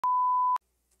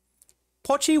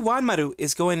Pochi Wanmaru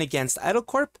is going against Idol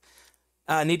Corp.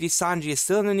 Nijisanji is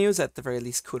still in the news, at the very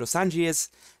least Kurosanji is,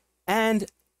 and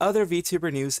other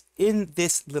VTuber news in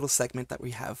this little segment that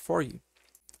we have for you.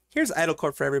 Here's Idol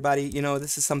Corp for everybody. You know,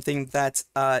 this is something that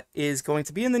is going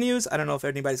to be in the news. I don't know if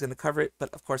anybody's going to cover it, but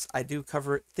of course I do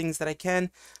cover things that I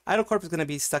can. Idol Corp is going to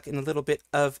be stuck in a little bit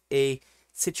of a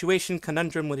situation,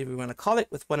 conundrum, whatever you want to call it,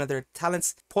 with one of their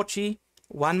talents, Pochi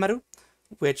Wanmaru,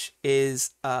 which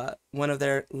is one of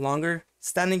their longer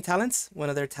standing talents, one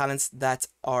of their talents that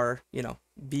are, you know,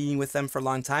 being with them for a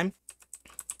long time.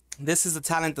 This is the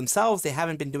talent themselves. They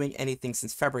haven't been doing anything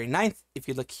since February 9th. If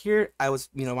you look here, I was,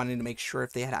 you know, wanting to make sure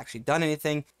if they had actually done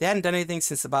anything. They hadn't done anything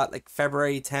since about like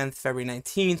February 10th, February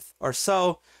 19th or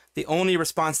so. The only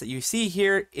response that you see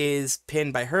here is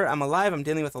pinned by her. I'm alive. I'm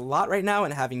dealing with a lot right now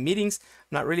and having meetings.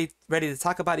 I'm not really ready to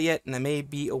talk about it yet, and I may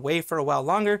be away for a while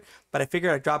longer, but I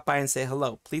figured I'd drop by and say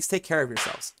hello. Please take care of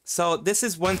yourselves. So this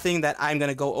is one thing that I'm going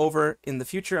to go over in the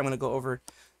future. I'm going to go over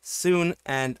soon,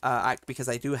 and because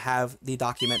I do have the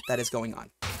document that is going on.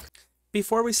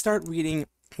 Before we start reading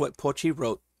what Pochi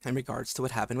wrote in regards to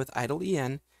what happened with Idol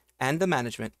EN and the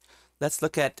management, let's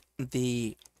look at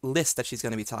the list that she's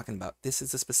going to be talking about. This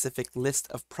is a specific list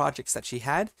of projects that she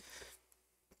had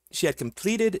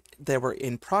completed. They were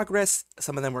in progress.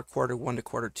 Some of them were quarter 1 to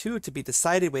quarter 2 to be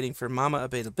decided, waiting for Mama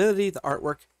availability, the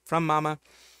artwork from Mama.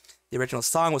 The original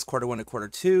song was quarter 1 to quarter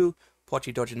 2.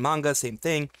 Pochi Dojin manga, same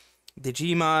thing. The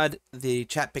Gmod, the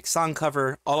chat pick song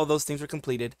cover, all of those things were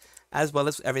completed, as well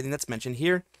as everything that's mentioned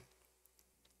here,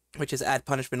 which is add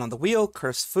punishment on the wheel,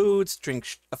 curse foods,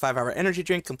 drink a 5-hour energy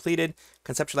drink completed,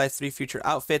 conceptualize 3 future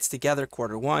outfits together,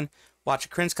 quarter 1, watch a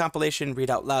cringe compilation, read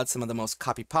out loud some of the most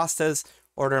copy pastas,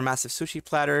 order a massive sushi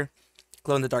platter,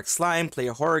 glow in the dark slime, play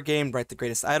a horror game, write the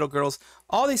greatest idol girls.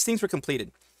 All these things were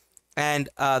completed. And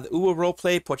the Uwa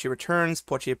roleplay, Pochi returns,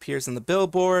 Pochi appears on the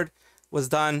billboard, was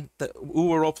done. The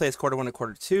Uwa roleplay is quarter 1 to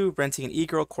quarter 2, renting an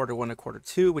e-girl, quarter 1 to quarter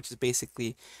 2, which is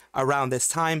basically around this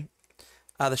time.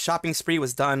 The shopping spree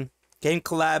was done. Game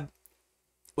collab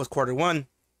was quarter 1.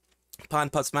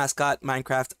 Pond Pups mascot,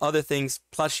 Minecraft, other things,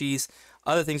 plushies,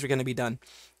 other things were going to be done.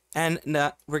 And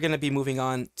we're going to be moving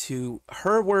on to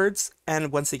her words.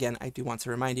 And once again, I do want to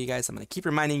remind you guys, I'm going to keep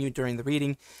reminding you during the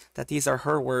reading that these are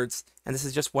her words. And this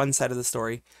is just one side of the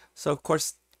story. So, of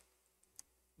course,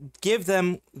 give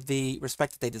them the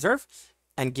respect that they deserve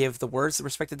and give the words the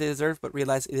respect that they deserve, but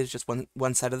realize it is just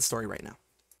one side of the story right now.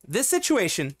 This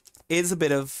situation is a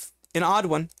bit of an odd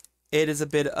one. It is a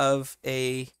bit of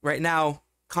a, right now,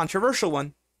 controversial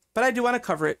one, but I do want to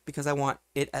cover it because I want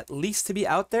it at least to be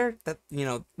out there that, you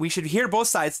know, we should hear both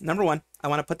sides. Number one, I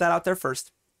want to put that out there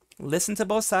first. Listen to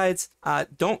both sides.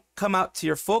 Don't come out to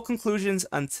your full conclusions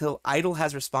until Idol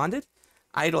has responded.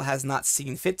 Idol has not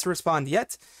seen fit to respond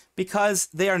yet because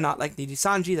they are not like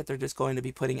Nijisanji, that they're just going to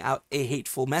be putting out a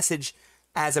hateful message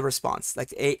as a response,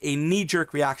 like a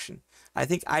knee-jerk reaction. I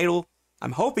think Idol,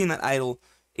 I'm hoping that Idol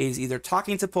is either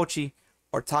talking to Pochi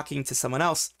or talking to someone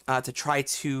else to try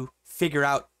to figure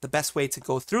out the best way to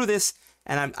go through this.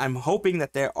 And I'm hoping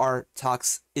that there are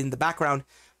talks in the background.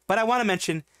 But I want to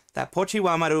mention that Pochi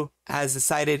Wanmaru has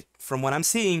decided, from what I'm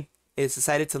seeing, is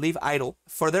decided to leave Idol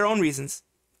for their own reasons.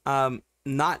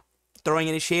 Not throwing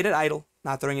any shade at Idol,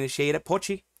 not throwing any shade at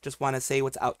Pochi. Just want to say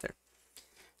what's out there.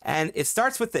 And it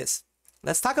starts with this.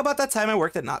 Let's talk about that time I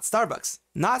worked at Not Starbucks.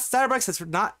 Not Starbucks has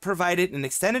not provided an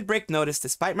extended break notice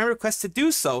despite my request to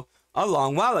do so a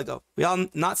long while ago. We all,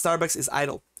 Not Starbucks is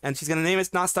Idol. And she's going to name it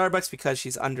Not Starbucks because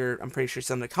she's under, I'm pretty sure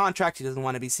she's under contract. She doesn't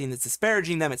want to be seen as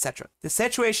disparaging them, etc. This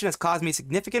situation has caused me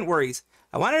significant worries.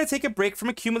 I wanted to take a break from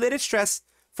accumulated stress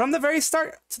from the very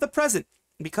start to the present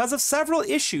because of several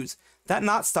issues that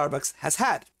Not Starbucks has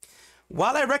had.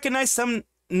 While I recognize some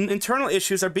internal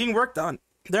issues are being worked on,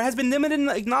 there has been limited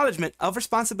acknowledgement of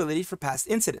responsibility for past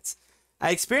incidents.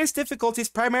 I experienced difficulties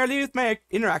primarily with my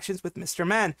interactions with Mr.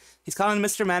 Man. He's calling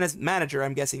Mr. Man as manager,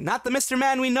 I'm guessing. Not the Mr.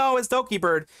 Man we know as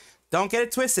Dokibird. Don't get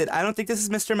it twisted. I don't think this is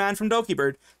Mr. Man from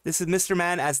Dokibird. This is Mr.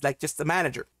 Man as like just the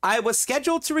manager. I was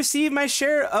scheduled to receive my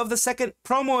share of the second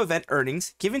promo event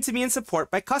earnings given to me in support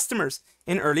by customers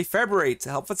in early February to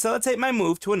help facilitate my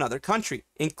move to another country,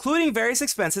 including various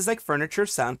expenses like furniture,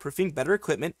 soundproofing, better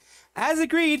equipment, as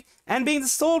agreed, and being the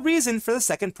sole reason for the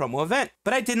second promo event.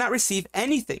 But I did not receive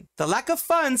anything. The lack of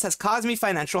funds has caused me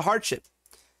financial hardship.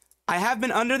 I have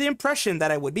been under the impression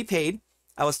that I would be paid.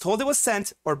 I was told it was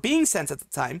sent or being sent at the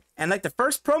time, and like the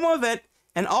first promo event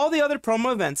and all the other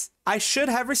promo events, I should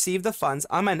have received the funds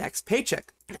on my next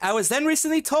paycheck. I was then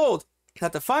recently told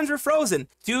that the funds were frozen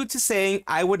due to saying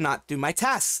I would not do my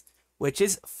tasks, which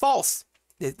is false.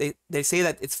 They say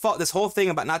that it's false. This whole thing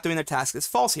about not doing their tasks is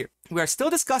false here. We are still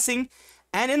discussing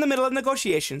And in the middle of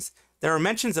negotiations, there were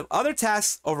mentions of other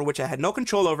tasks over which I had no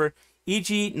control over,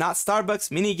 e.g. not Starbucks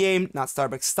minigame, not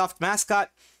Starbucks stuffed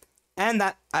mascot, and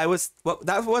that was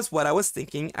what I was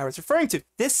thinking I was referring to.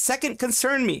 This second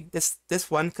concerned me.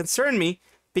 This one concerned me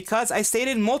because I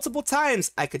stated multiple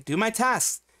times I could do my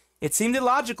tasks. It seemed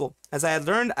illogical, as I had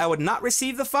learned I would not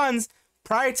receive the funds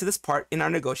prior to this part in our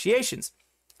negotiations.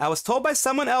 I was told by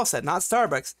someone else at Not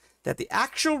Starbucks that the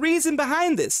actual reason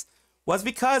behind this was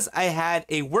because I had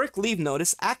a work leave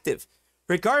notice active.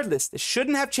 Regardless, this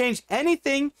shouldn't have changed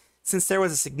anything since there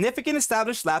was a significant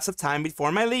established lapse of time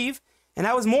before my leave, and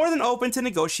I was more than open to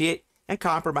negotiate and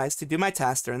compromise to do my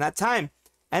tasks during that time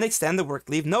and extend the work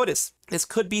leave notice. This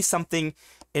could be something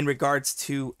in regards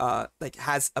to,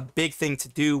 has a big thing to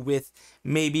do with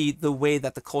maybe the way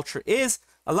that the culture is.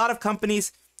 A lot of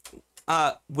companies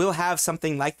will have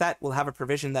something like that. Will have a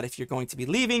provision that if you're going to be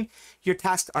leaving, your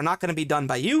tasks are not going to be done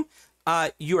by you.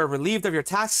 You are relieved of your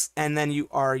tasks, and then you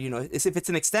are, if it's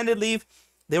an extended leave,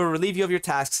 they will relieve you of your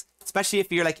tasks, especially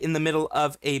if you're like in the middle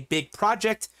of a big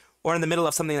project or in the middle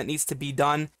of something that needs to be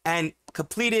done and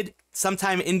completed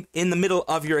sometime in the middle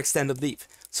of your extended leave.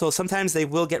 So sometimes they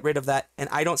will get rid of that, and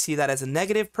I don't see that as a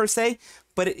negative per se,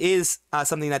 but it is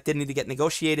something that did need to get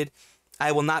negotiated.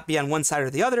 I will not be on one side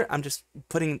or the other. I'm just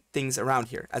putting things around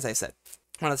here, as I said.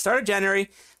 When I started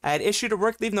January, I had issued a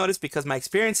work leave notice because my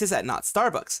experiences at Not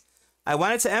Starbucks. I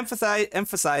wanted to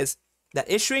emphasize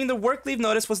that issuing the work leave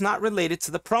notice was not related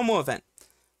to the promo event.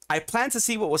 I planned to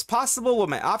see what was possible, what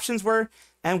my options were,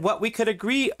 and what we could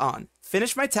agree on,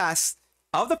 finish my tasks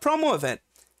of the promo event,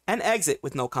 and exit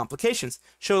with no complications.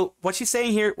 So what she's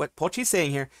saying here, what Pochi's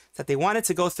saying here, is that they wanted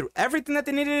to go through everything that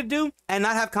they needed to do and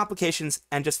not have complications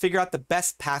and just figure out the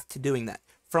best path to doing that,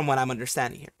 from what I'm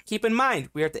understanding here. Keep in mind,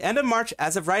 we are at the end of March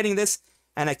as of writing this,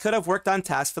 and I could have worked on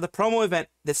tasks for the promo event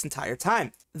this entire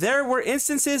time. There were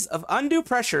instances of undue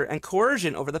pressure and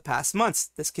coercion over the past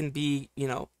months. This can be,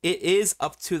 it is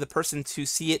up to the person to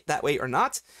see it that way or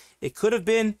not. It could have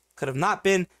been, could have not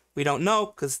been. We don't know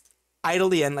because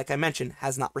EN, like I mentioned,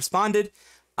 has not responded.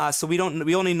 So we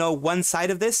only know one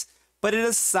side of this, but it is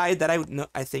a side that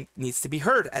I think needs to be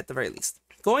heard at the very least.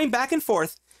 Going back and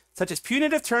forth, such as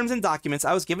punitive terms and documents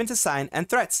I was given to sign and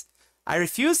threats. I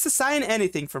refused to sign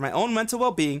anything for my own mental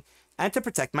well-being and to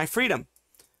protect my freedom.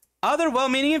 Other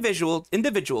well-meaning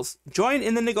individuals joined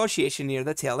in the negotiation near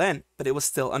the tail end, but it was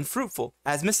still unfruitful,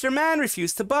 as Mr. Man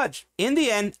refused to budge. In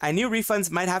the end, I knew refunds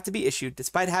might have to be issued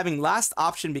despite having last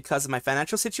option because of my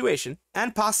financial situation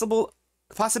and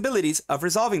possibilities of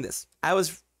resolving this. I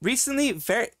was recently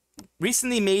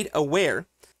made aware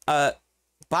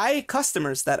by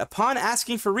customers that upon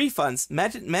asking for refunds,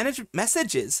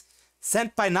 messages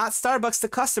sent by Not Starbucks to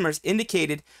customers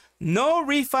indicated no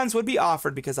refunds would be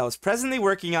offered because I was presently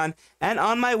working on and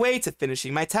on my way to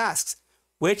finishing my tasks,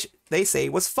 which they say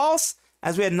was false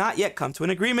as we had not yet come to an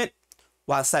agreement,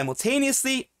 while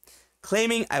simultaneously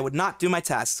claiming I would not do my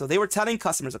tasks. So they were telling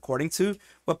customers, according to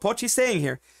what Pochi's saying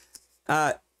here,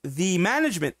 the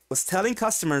management was telling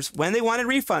customers when they wanted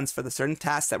refunds for the certain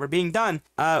tasks that were being done,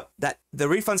 that the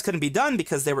refunds couldn't be done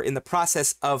because they were in the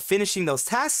process of finishing those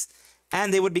tasks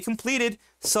and they would be completed,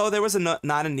 so there was not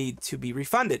a need to be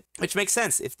refunded, which makes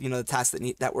sense if the tasks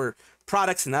that were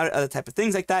products and other type of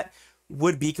things like that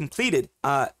would be completed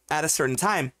at a certain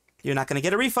time. You're not going to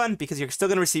get a refund because you're still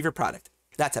going to receive your product,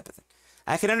 that type of thing.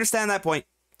 I can understand that point,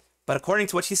 but according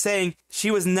to what she's saying,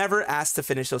 she was never asked to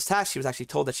finish those tasks. She was actually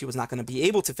told that she was not going to be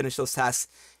able to finish those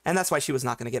tasks, and that's why she was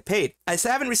not going to get paid. I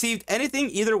haven't received anything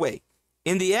either way.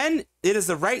 In the end, it is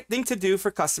the right thing to do for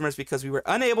customers because we were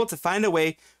unable to find a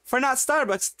way for Not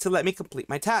Starbucks to let me complete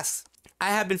my tasks. I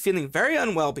have been feeling very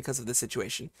unwell because of this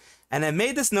situation, and I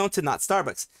made this known to Not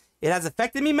Starbucks. It has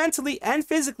affected me mentally and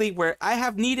physically where I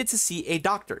have needed to see a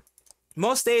doctor.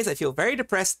 Most days I feel very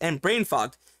depressed and brain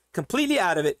fogged, completely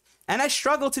out of it, and I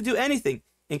struggle to do anything,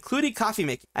 including coffee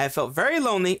making. I have felt very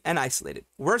lonely and isolated,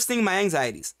 worsening my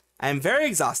anxieties. I am very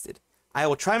exhausted. I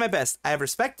will try my best. I have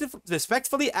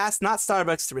respectfully asked Not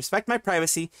Starbucks to respect my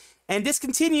privacy and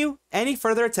discontinue any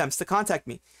further attempts to contact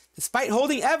me. Despite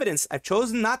holding evidence, I've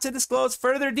chosen not to disclose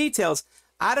further details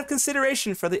out of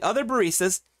consideration for the other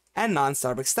baristas and Not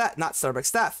Starbucks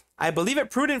staff. I believe it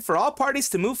prudent for all parties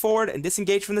to move forward and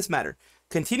disengage from this matter.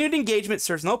 Continued engagement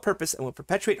serves no purpose and will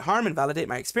perpetuate harm and validate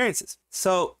my experiences.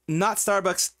 So, Not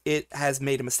Starbucks, it has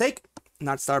made a mistake.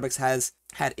 Not Starbucks has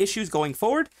had issues going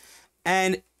forward,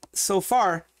 and so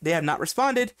far they have not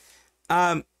responded,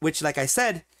 which, like I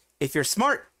said, if you're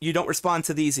smart, you don't respond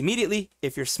to these immediately.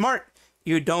 If you're smart,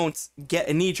 you don't get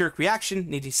a knee-jerk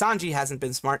reaction. Nijisanji hasn't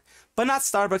been smart, but Not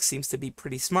Starbucks seems to be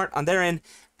pretty smart on their end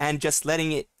and just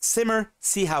letting it simmer,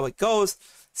 see how it goes.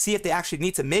 see if they actually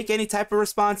need to make any type of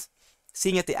response,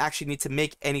 seeing if they actually need to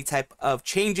make any type of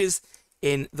changes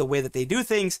in the way that they do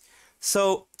things.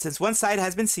 So since one side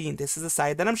has been seen, this is the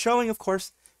side that I'm showing, of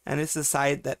course, and this is the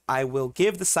side that I will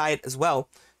give the side as well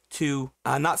to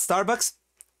Not Starbucks,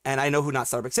 and I know who Not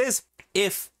Starbucks is.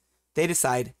 If they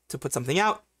decide to put something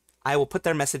out, I will put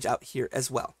their message out here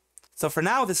as well. So for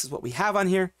now, this is what we have on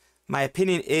here. My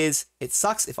opinion is it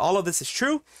sucks if all of this is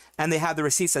true and they have the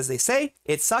receipts as they say.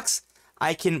 It sucks.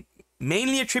 I can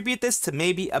mainly attribute this to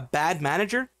maybe a bad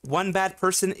manager, one bad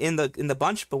person in the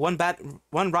bunch, but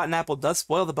one rotten apple does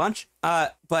spoil the bunch.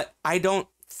 But I don't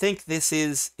think this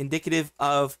is indicative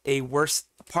of a worse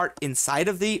part inside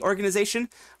of the organization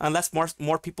unless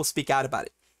more people speak out about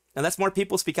it. Unless more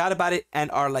people speak out about it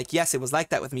and are like, yes, it was like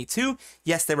that with me too.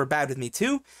 Yes, they were bad with me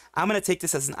too. I'm going to take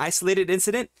this as an isolated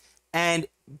incident and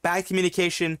bad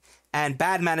communication and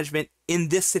bad management in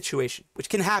this situation, which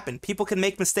can happen. People can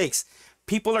make mistakes.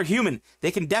 People are human. They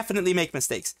can definitely make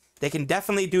mistakes. They can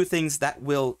definitely do things that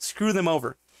will screw them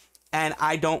over. And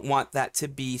I don't want that to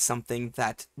be something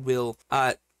that will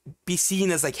be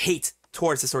seen as like hate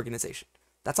towards this organization.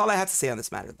 That's all I have to say on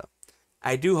this matter, though.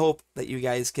 I do hope that you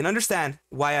guys can understand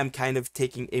why I'm kind of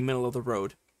taking a middle of the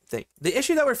road thing. The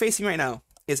issue that we're facing right now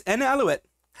is Enna Alouette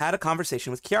had a conversation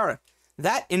with Kiara.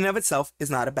 That in and of itself is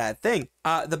not a bad thing.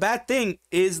 The bad thing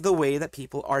is the way that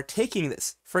people are taking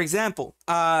this. For example,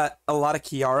 a lot of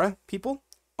Kiara people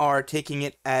are taking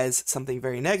it as something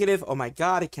very negative. Oh my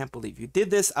God, I can't believe you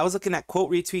did this. I was looking at quote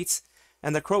retweets,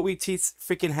 and the quote retweets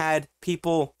freaking had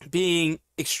people being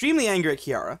extremely angry at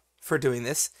Kiara for doing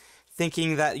this,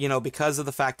 thinking that, you know, because of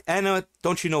the fact Enna,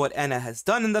 don't you know what Enna has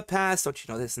done in the past? Don't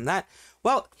you know this and that?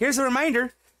 Well, here's a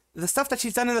reminder. The stuff that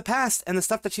she's done in the past and the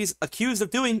stuff that she's accused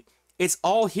of doing, it's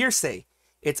all hearsay.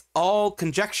 It's all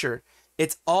conjecture.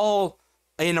 It's all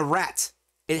in a rat.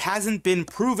 It hasn't been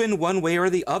proven one way or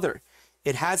the other.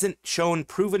 It hasn't shown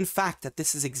proven fact that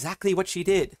this is exactly what she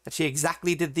did, that she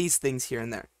exactly did these things here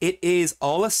and there. It is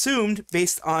all assumed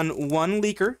based on one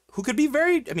leaker who could be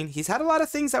very, I mean, he's had a lot of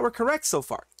things that were correct so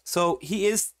far. So he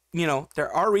is, you know,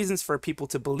 there are reasons for people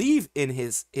to believe in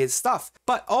his stuff,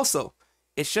 but also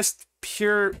it's just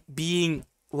pure being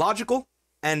logical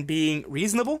and being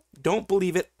reasonable. Don't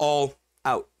believe it all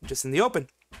out just in the open.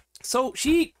 So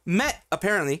she met,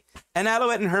 apparently, and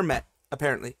Alouette and her met,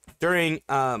 apparently, during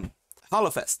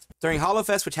Holofest. During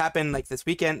Holofest, which happened like this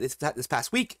weekend, this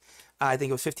past week, I think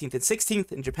it was 15th and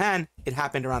 16th in Japan. It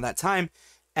happened around that time.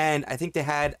 And I think they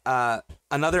had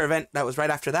another event that was right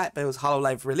after that, but it was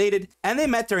Hololive related. And they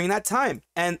met during that time.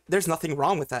 And there's nothing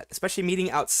wrong with that, especially meeting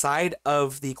outside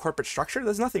of the corporate structure.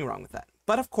 There's nothing wrong with that.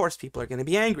 But of course, people are going to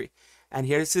be angry. And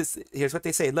here's what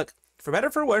they say. Look, for better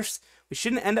or for worse, we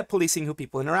shouldn't end up policing who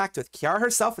people interact with. Kiara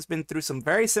herself has been through some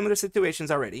very similar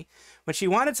situations already when she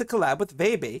wanted to collab with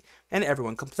Bebe and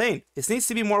everyone complained. This needs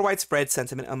to be more widespread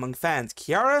sentiment among fans.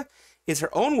 Kiara is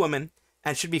her own woman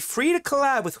and should be free to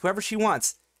collab with whoever she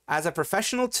wants. As a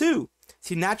professional too,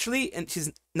 she's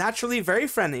naturally very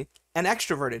friendly and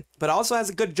extroverted, but also has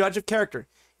a good judge of character.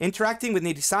 Interacting with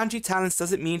Nijisanji talents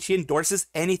doesn't mean she endorses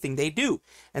anything they do.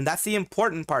 And that's the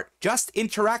important part. Just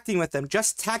interacting with them,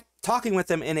 just talking with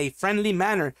them in a friendly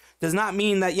manner does not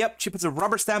mean that, yep, she puts a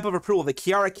rubber stamp of approval, the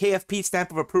Kiara KFP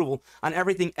stamp of approval on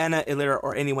everything Enna, Illyra,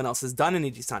 or anyone else has done in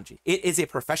Nijisanji. It is a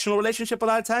professional relationship a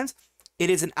lot of times. It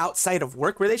is an outside of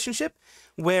work relationship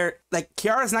where, like,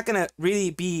 Kiara's not going to really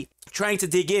be trying to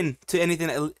dig in to anything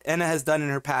that Enna has done in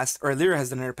her past or Illyra has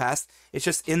done in her past. It's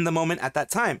just in the moment at that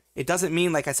time. It doesn't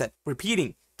mean, like I said,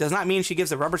 repeating does not mean she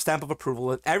gives a rubber stamp of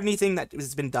approval of everything that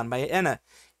has been done by Enna.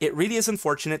 It really is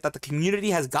unfortunate that the community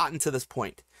has gotten to this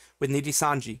point with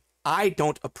Nijisanji. I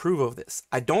don't approve of this.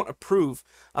 I don't approve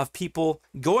of people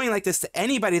going like this to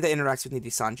anybody that interacts with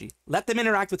Nijisanji. Let them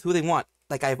interact with who they want.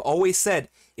 Like I've always said,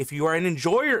 if you are an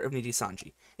enjoyer of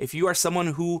Nijisanji, if you are someone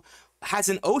who has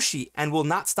an Oshi and will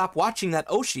not stop watching that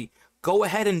Oshi, go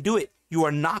ahead and do it. You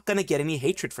are not going to get any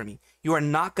hatred from me. You are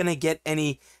not going to get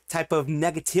any type of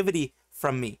negativity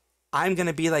from me. I'm going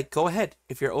to be like, go ahead.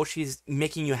 If your Oshi is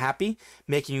making you happy,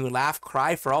 making you laugh,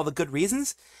 cry for all the good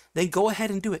reasons, then go ahead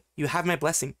and do it. You have my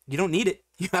blessing. You don't need it.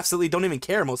 You absolutely don't even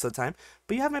care most of the time,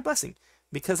 but you have my blessing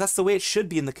because that's the way it should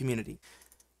be in the community.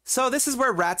 So this is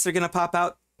where rats are going to pop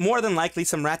out. More than likely,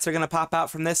 some rats are going to pop out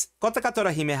from this. Kotoka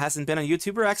Torahime hasn't been on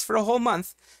YouTuber X for a whole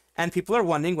month, and people are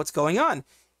wondering what's going on.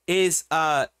 Is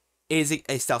it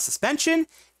a stealth suspension?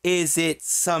 Is it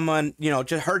someone, you know,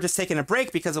 just taking a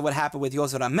break because of what happened with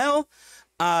Yozora Mel?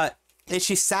 Is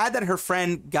she sad that her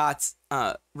friend got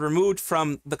removed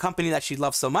from the company that she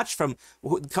loves so much, from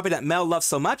the company that Mel loves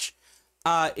so much?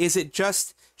 Is it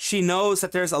just she knows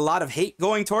that there's a lot of hate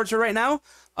going towards her right now?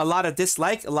 a lot of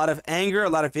dislike, a lot of anger, a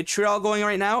lot of vitriol going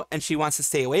right now, and she wants to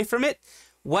stay away from it.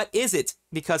 What is it?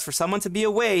 Because for someone to be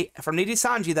away from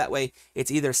Nijisanji that way,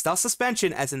 it's either stealth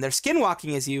suspension, as in they're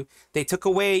skinwalking as you, they took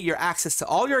away your access to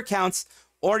all your accounts,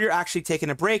 or you're actually taking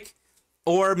a break,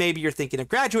 or maybe you're thinking of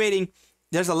graduating.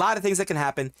 There's a lot of things that can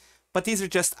happen, but these are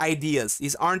just ideas.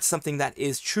 These aren't something that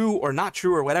is true or not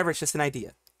true or whatever. It's just an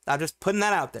idea. I'm just putting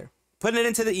that out there, putting it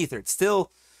into the ether. It's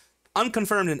still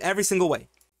unconfirmed in every single way.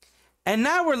 And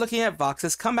now we're looking at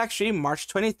Vox's comeback stream March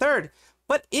 23rd,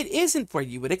 but it isn't where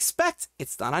you would expect.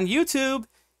 It's not on YouTube.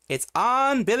 It's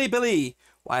on Bilibili.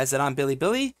 Why is it on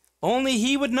Bilibili? Only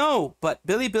he would know, but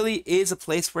Bilibili is a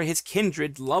place where his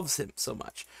kindred loves him so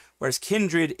much, whereas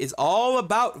kindred is all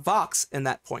about Vox in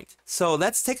that point. So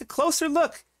let's take a closer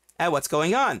look at what's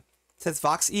going on. It says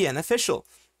Vox EN official.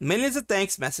 Millions of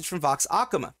thanks message from Vox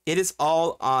Akuma. It is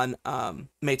all on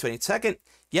May 22nd.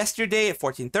 Yesterday at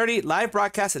 14:30, live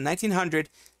broadcast at 1900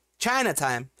 China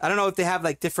time. I don't know if they have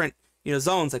like different,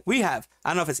 zones like we have. I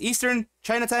don't know if it's Eastern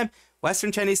China time,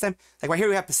 Western Chinese time. Like right here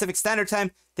we have Pacific Standard Time.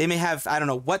 They may have, I don't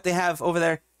know what they have over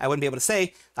there. I wouldn't be able to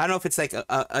say. I don't know if it's like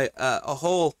a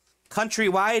whole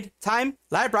countrywide time.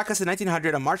 Live broadcast at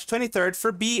 1900 on March 23rd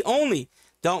for B only.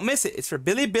 Don't miss it. It's for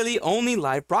Bilibili only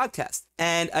live broadcast.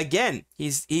 And again,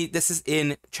 this is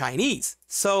in Chinese.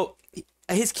 So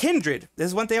his kindred, this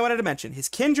is one thing I wanted to mention. His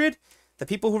kindred, the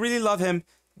people who really love him,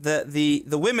 the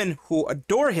women who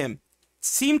adore him,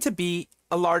 seem to be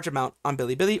a large amount on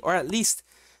Bilibili, or at least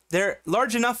they're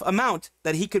large enough amount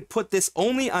that he could put this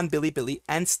only on Bilibili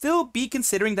and still be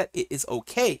considering that it is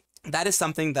okay. That is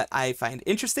something that I find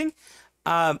interesting,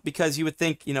 because you would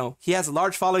think, he has a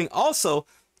large following also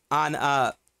on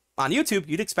YouTube.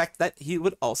 You'd expect that he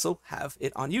would also have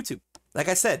it on YouTube. Like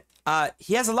I said,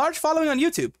 he has a large following on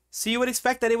YouTube, so you would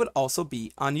expect that it would also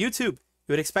be on YouTube.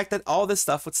 You would expect that all this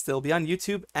stuff would still be on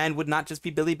YouTube and would not just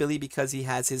be Bilibili because he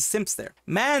has his simps there.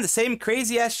 Man, the same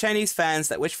crazy-ass Chinese fans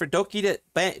that wish for Doki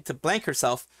to blank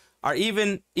herself are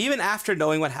even after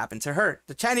knowing what happened to her.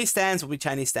 The Chinese stans will be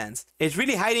Chinese stans. It's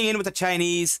really hiding in with the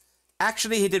Chinese.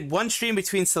 Actually, he did one stream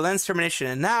between Selen's termination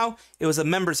and now. It was a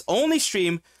members-only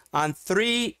stream on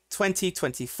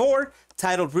 3/20/24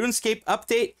 titled RuneScape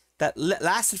Update that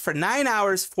lasted for 9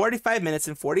 hours, 45 minutes,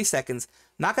 and 40 seconds.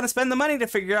 Not going to spend the money to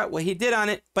figure out what he did on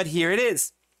it, but here it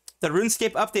is. The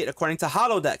RuneScape Update, according to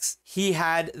Holodex. He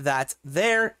had that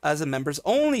there as a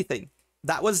members-only thing.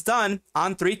 That was done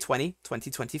on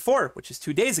 3/20/2024, which is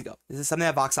 2 days ago. This is something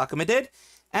that Vox Akuma did,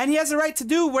 and he has the right to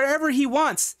do wherever he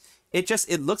wants. It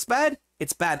looks bad.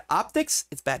 It's bad optics.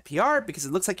 It's bad PR because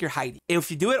it looks like you're hiding. If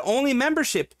you do it only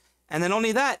membership, and then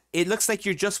only that, it looks like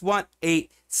you just want a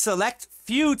select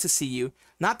few to see you,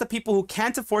 not the people who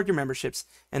can't afford your memberships,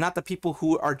 and not the people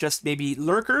who are just maybe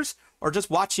lurkers or just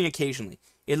watching occasionally.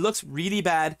 It looks really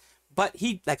bad, but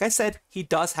he, like I said, he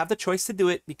does have the choice to do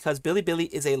it because Bilibili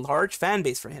is a large fan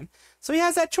base for him. So he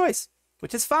has that choice,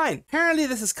 which is fine. Apparently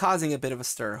this is causing a bit of a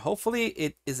stir. Hopefully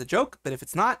it is a joke, but if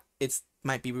it's not, it's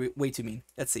might be way too mean.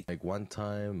 Let's see. Like one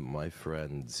time my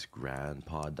friend's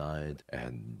grandpa died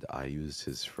and I used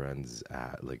his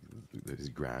his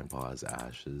grandpa's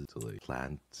ashes to like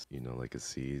plant, like a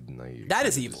seed, and that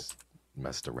is evil.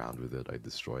 Messed around with it. I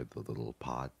destroyed the little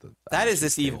pot that is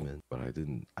this evil in, but I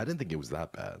didn't think it was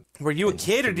that bad. Were you a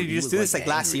kid or did you just do this like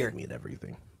last year? Me and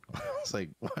everything. I was like,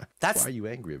 why are you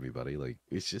angry at me, buddy? Like,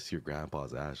 it's just your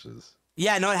grandpa's ashes.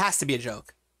 Yeah, no, it has to be a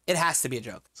joke. It has to be a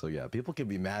joke. So yeah, people can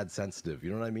be mad sensitive.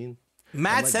 You know what I mean?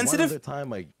 Mad sensitive? One other time,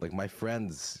 like my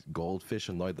friend's goldfish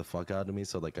annoyed the fuck out of me.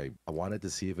 So like I wanted to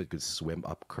see if it could swim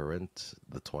up current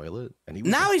the toilet. And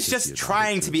he's just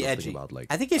trying to be edgy.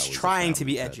 I think he's trying to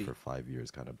be edgy for 5 years,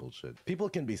 kind of bullshit. People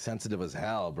can be sensitive as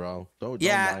hell, bro. Don't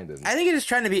mind it. I think he's just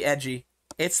trying to be edgy.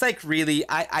 It's like really,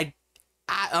 I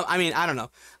mean, I don't know.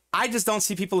 I just don't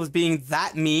see people as being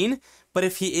that mean. But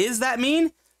if he is that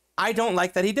mean, I don't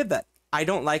like that he did that. I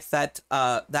don't like that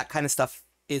that kind of stuff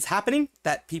is happening,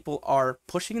 that people are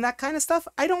pushing that kind of stuff.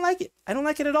 I don't like it. I don't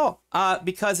like it at all.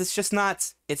 Because it's just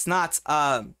not, it's not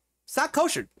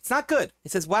kosher. It's not good.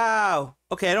 It says, wow.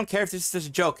 Okay, I don't care if this is just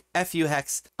a joke. F you,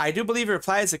 Hex. I do believe your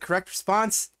reply is the correct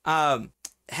response.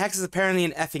 Hex is apparently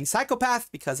an effing psychopath,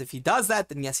 because if he does that,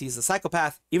 then yes, he's a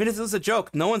psychopath. Even if it was a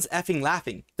joke, no one's effing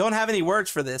laughing. Don't have any words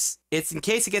for this. It's in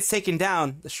case it gets taken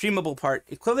down, the streamable part.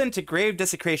 Equivalent to grave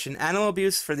desecration, animal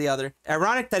abuse for the other.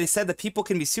 Ironic that he said that people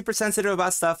can be super sensitive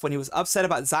about stuff when he was upset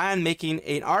about Zaion making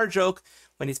an R joke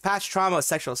when he's past trauma of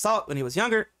sexual assault when he was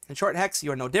younger. In short, Hex,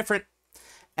 you are no different.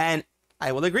 And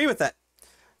I will agree with that.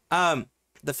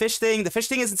 The fish thing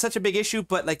isn't such a big issue,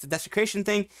 but like the desecration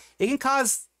thing, it can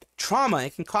cause trauma,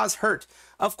 it can cause hurt.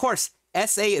 Of course,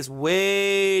 SA is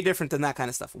way different than that kind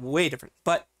of stuff. Way different.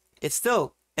 But it's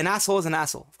still, an asshole is an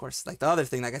asshole, of course. Like the other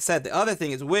thing, like I said, the other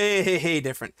thing is way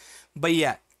different. But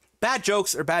yeah, bad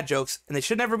jokes are bad jokes, and they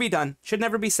should never be done, should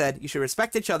never be said. You should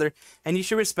respect each other, and you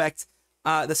should respect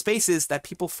the spaces that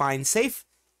people find safe,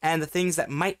 and the things that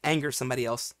might anger somebody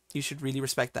else. You should really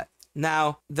respect that.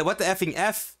 Now, what the effing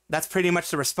F, that's pretty much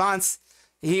the response.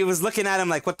 He was looking at him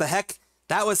like, what the heck?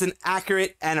 That was an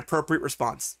accurate and appropriate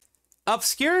response.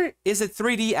 Obskur is a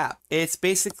 3D app. It's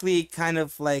basically kind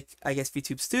of like, I guess,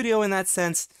 VTube Studio in that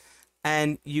sense.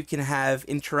 And you can have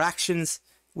interactions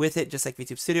with it, just like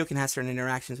VTube Studio can have certain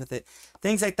interactions with it.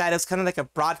 Things like that. It's kind of like a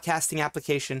broadcasting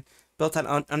application built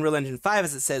on Unreal Engine 5,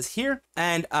 as it says here.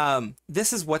 And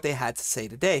this is what they had to say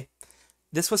today.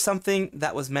 This was something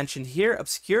that was mentioned here.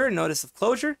 Obskur, notice of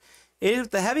closure. It is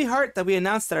with a heavy heart that we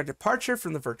announced our departure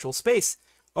from the virtual space.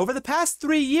 Over the past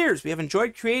 3 years, we have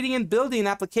enjoyed creating and building an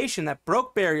application that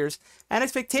broke barriers and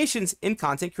expectations in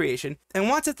content creation, and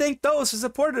want to thank those who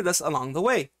supported us along the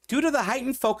way. Due to the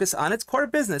heightened focus on its core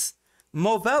business,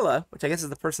 Movella, which I guess is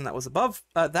the person that was above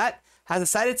that, has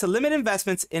decided to limit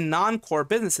investments in non-core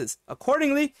businesses.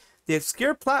 Accordingly, the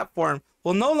Obskur platform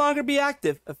will no longer be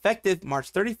active effective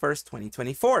March 31st,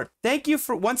 2024. Thank you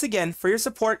once again for your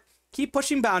support. Keep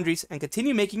pushing boundaries and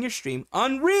continue making your stream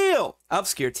unreal.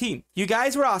 Obskur team, you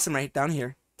guys were awesome right down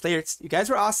here. Players, you guys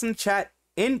were awesome to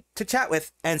chat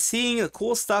with, and seeing the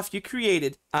cool stuff you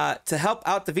created to help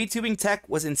out the VTubing tech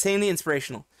was insanely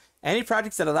inspirational. Any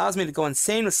projects that allows me to go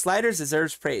insane with sliders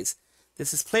deserves praise.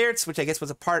 This is Players, which I guess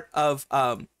was a part of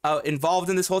involved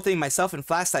in this whole thing, myself and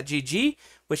Flash.gg.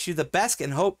 Wish you the best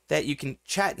and hope that you can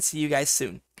chat and see you guys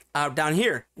soon. Down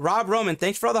here, Rob Roman,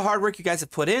 thanks for all the hard work you guys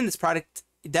have put in. This product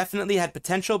definitely had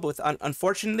potential, but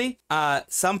unfortunately,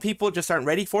 some people just aren't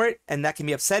ready for it, and that can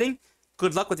be upsetting.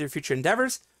 Good luck with your future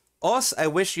endeavors. Us, I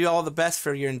wish you all the best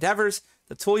for your endeavors.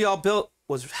 The tool y'all built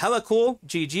was hella cool.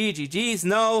 GG's.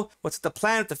 No. What's the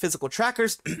plan with the physical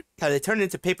trackers? Have they turned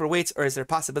into paperweights, or is there a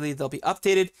possibility they'll be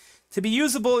updated to be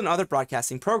usable in other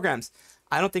broadcasting programs?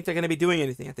 I don't think they're going to be doing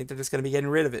anything. I think they're just going to be getting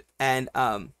rid of it. And,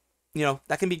 you know,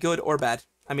 that can be good or bad.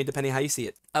 I mean, depending how you see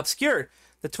it. Obskur,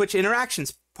 the Twitch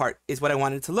interactions part is what I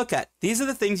wanted to look at. These are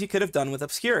the things you could have done with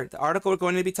Obskur. The article we're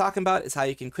going to be talking about is how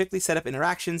you can quickly set up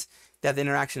interactions. They have the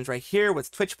interactions right here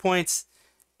with Twitch points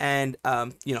and,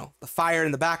 you know, the fire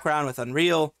in the background with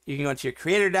Unreal. You can go into your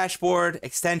creator dashboard,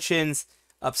 extensions,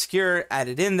 Obskur, add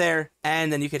it in there,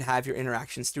 and then you could have your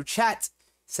interactions through chat,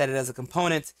 set it as a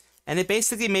component. And it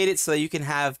basically made it so that you can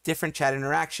have different chat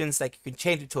interactions. Like you can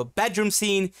change it to a bedroom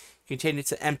scene, you can change it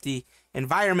to empty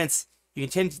environments, you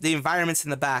can change the environments in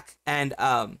the back, and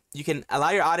you can allow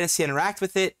your audience to interact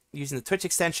with it using the Twitch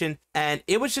extension. And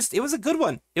it was a good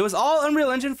one. It was all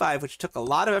Unreal Engine 5, which took a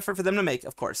lot of effort for them to make,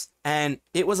 of course. And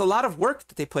it was a lot of work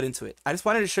that they put into it. I just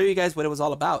wanted to show you guys what it was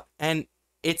all about. And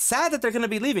it's sad that they're going to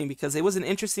be leaving, because it was an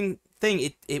interesting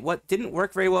thing. What didn't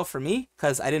work very well for me,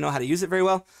 because I didn't know how to use it very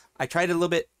well. I tried it a little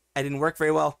bit. I didn't work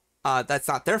very well. That's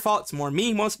not their fault. It's more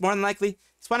me, more than likely.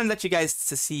 Just wanted to let you guys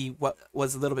to see what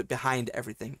was a little bit behind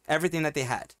everything that they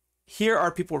had. Here are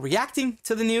people reacting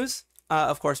to the news.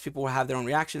 Of course, people will have their own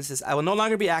reactions. It says, I will no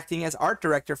longer be acting as art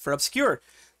director for Obskur.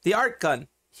 The Art Gun.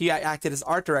 He acted as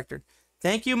art director.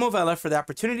 Thank you, Movella, for the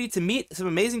opportunity to meet some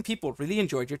amazing people. Really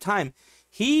enjoyed your time.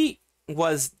 He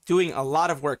was doing a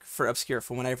lot of work for Obskur.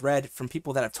 From what I've read from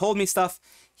people that have told me stuff,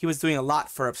 he was doing a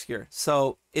lot for Obskur.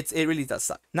 So it really does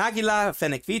suck. Nagila,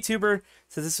 Fennec VTuber,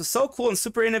 says this was so cool and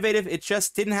super innovative. It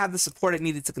just didn't have the support it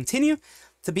needed to continue.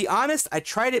 To be honest, I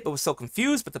tried it but was so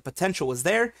confused, but the potential was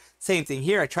there. Same thing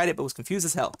here. I tried it but was confused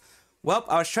as hell. Well,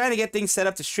 I was trying to get things set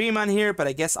up to stream on here, but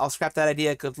I guess I'll scrap that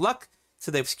idea. Good luck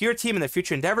to the Obskur team and their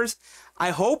future endeavors. I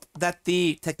hope that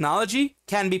the technology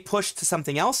can be pushed to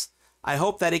something else. I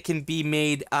hope that it can be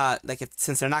made,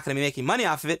 since they're not going to be making money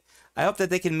off of it, I hope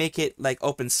that they can make it like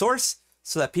open source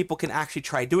so that people can actually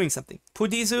try doing something.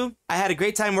 Pudizu, I had a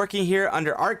great time working here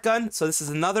under Art Gun. So this is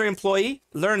another employee.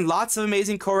 Learned lots of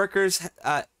amazing coworkers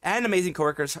and amazing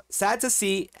coworkers. Sad to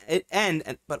see it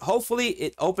end, but hopefully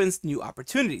it opens new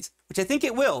opportunities, which I think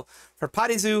it will for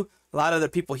Pudizu, a lot of other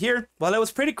people here. While it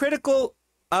was pretty critical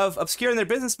of Obskur and their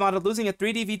business model, losing a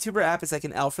 3D VTuber app is like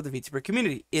an L for the VTuber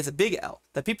community. It's a big L.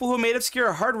 The people who made Obskur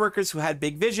are hard workers who had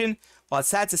big vision. While it's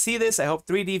sad to see this, I hope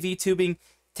 3D VTubing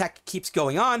tech keeps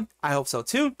going on. I hope so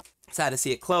too. Sad to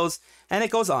see it close, and it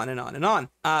goes on and on and on.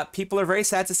 People are very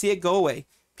sad to see it go away.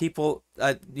 People,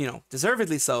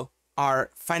 deservedly so,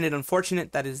 find it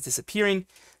unfortunate that it is disappearing,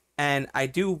 And I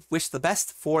do wish the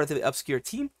best for the Obskur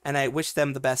team, and I wish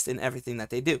them the best in everything that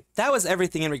they do. That was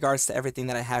everything in regards to everything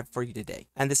that I have for you today,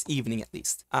 and this evening at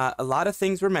least. A lot of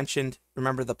things were mentioned.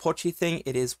 Remember the Pochi thing,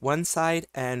 it is one side,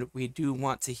 and we do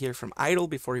want to hear from Idol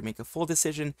before we make a full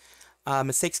decision.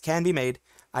 Mistakes can be made.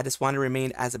 I just want to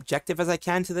remain as objective as I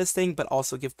can to this thing, but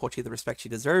also give Pochi the respect she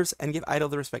deserves and give Idol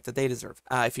the respect that they deserve.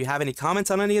 If you have any comments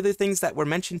on any of the things that were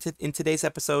mentioned in today's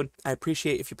episode, I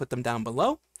appreciate if you put them down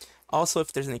below. Also,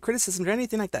 if there's any criticisms or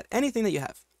anything like that, anything that you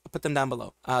have, put them down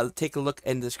below. Take a look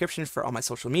in the description for all my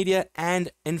social media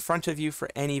and in front of you for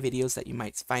any videos that you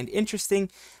might find interesting.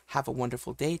 Have a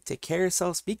wonderful day. Take care of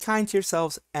yourselves. Be kind to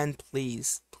yourselves. And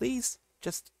please, please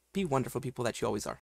just be wonderful people that you always are.